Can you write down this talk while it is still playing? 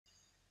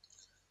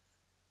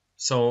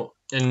So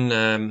in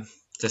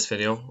this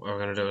video, what we're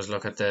going to do is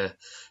look at the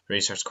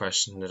research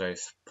question that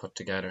I've put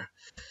together.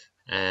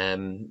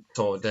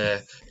 So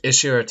the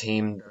issue or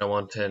theme that I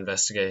want to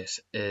investigate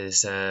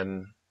is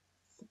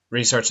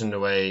researching the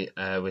way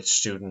which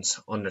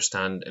students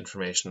understand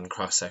information in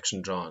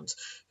cross-section drawings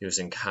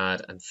using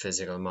CAD and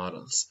physical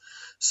models.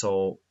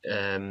 So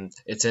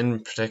it's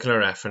in particular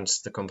reference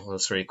to the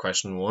compulsory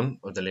question 1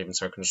 of the Leaving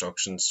Cert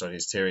Construction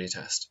Studies theory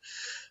test.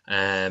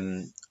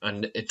 And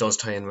it does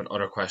tie in with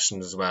other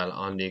questions as well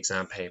on the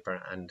exam paper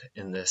and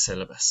in the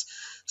syllabus.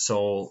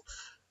 So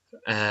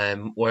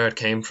where it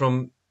came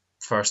from,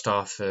 first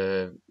off,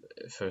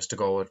 if I was to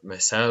go with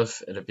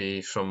myself, it'd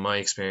be from my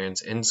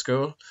experience in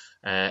school.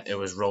 It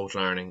was rote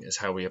learning is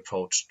how we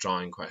approached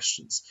drawing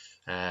questions.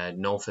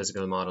 No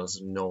physical models,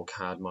 no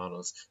CAD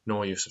models,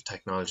 no use of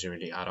technology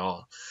really at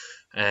all.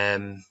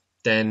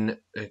 Then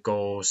it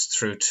goes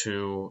through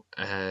to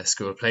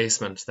school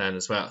placement then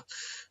as well.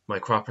 My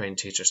crop painting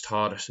teachers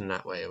taught it in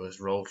that way. It was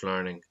rote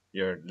learning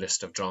your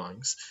list of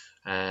drawings.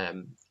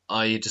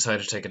 I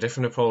decided to take a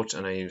different approach,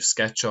 and I used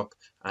SketchUp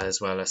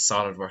as well as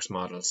SolidWorks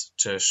models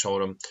to show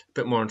them a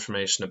bit more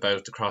information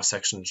about the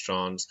cross-sections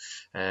drawings.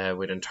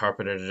 We'd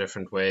interpret it a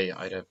different way.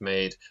 I'd have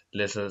made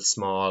little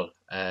small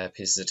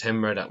pieces of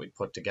timber that we'd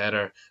put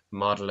together,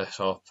 model it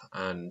up,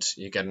 and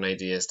you get an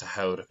idea as to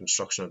how the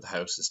construction of the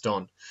house is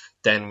done.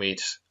 Then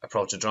we'd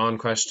approach a drawing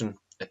question.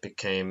 It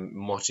became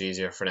much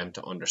easier for them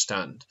to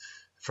understand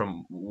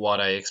from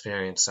what I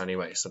experienced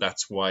anyway. So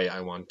that's why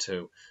I want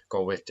to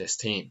go with this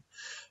theme.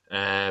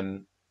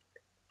 I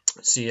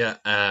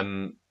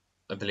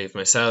believe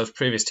myself,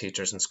 previous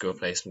teachers and school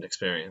placement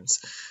experience.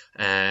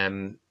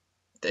 The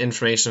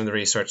information in the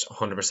research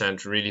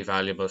 100% really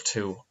valuable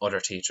to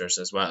other teachers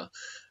as well.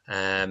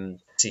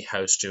 See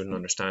how student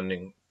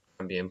understanding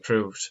can be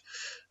improved.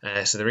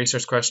 So the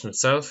research question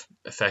itself,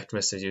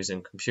 effectiveness of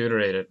using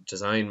computer-aided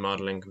design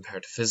modelling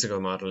compared to physical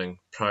modelling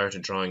prior to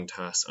drawing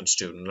tasks on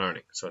student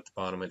learning. So at the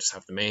bottom I just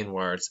have the main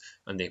words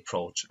and the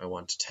approach I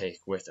want to take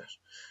with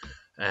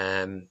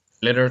it.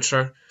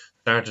 Literature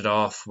started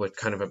off with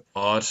kind of a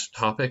broad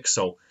topic,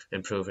 so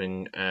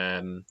improving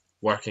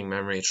working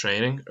memory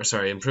training,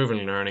 improving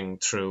learning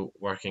through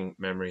working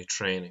memory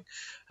training.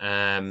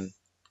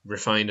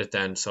 Refined it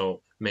then,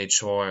 so made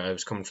sure I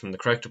was coming from the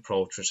correct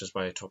approach, which is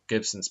why I took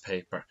Gibson's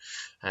paper.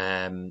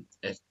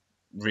 It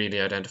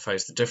really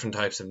identifies the different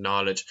types of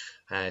knowledge,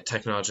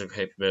 technological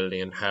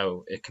capability, and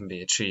how it can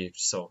be achieved.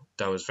 So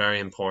that was very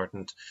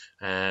important.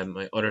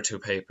 My other two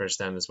papers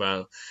then as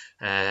well.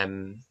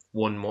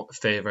 One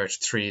favoured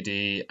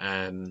 3D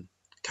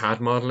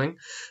CAD modelling,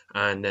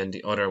 and then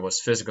the other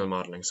was physical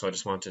modelling. So I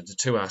just wanted the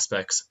two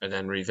aspects. I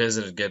then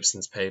revisited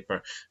Gibson's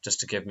paper just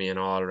to give me an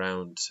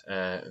all-around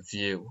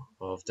view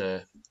of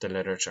the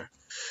literature.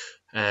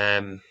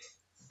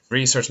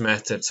 Research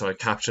method, so I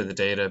capture the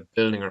data,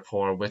 building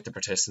rapport with the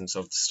participants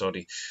of the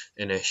study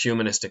in a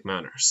humanistic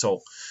manner.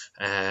 So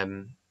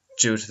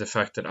due to the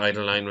fact that I'd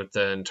align with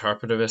the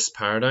interpretivist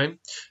paradigm,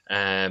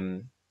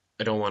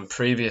 I don't want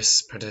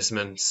previous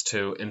participants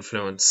to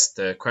influence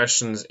the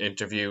questions,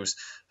 interviews,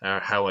 or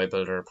how I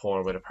build a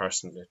rapport with a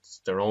person.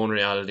 It's their own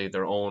reality,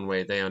 their own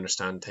way they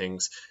understand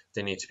things.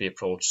 They need to be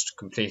approached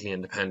completely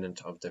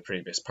independent of the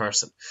previous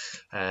person.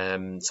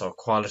 So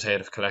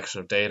qualitative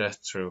collection of data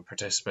through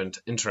participant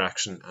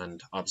interaction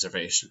and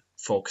observation,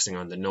 focusing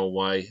on the know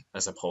why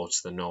as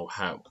opposed to the know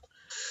how.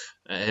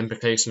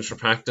 Implications for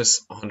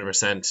practice,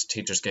 100%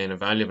 teachers gain a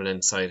valuable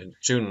insight into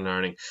student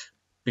learning,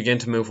 begin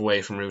to move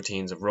away from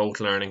routines of rote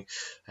learning.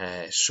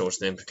 Shows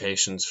the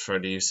implications for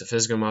the use of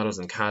physical models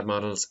and CAD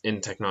models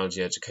in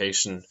technology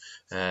education,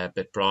 a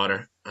bit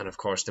broader. And of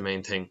course the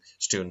main thing,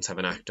 students have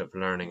an active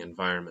learning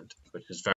environment, which is very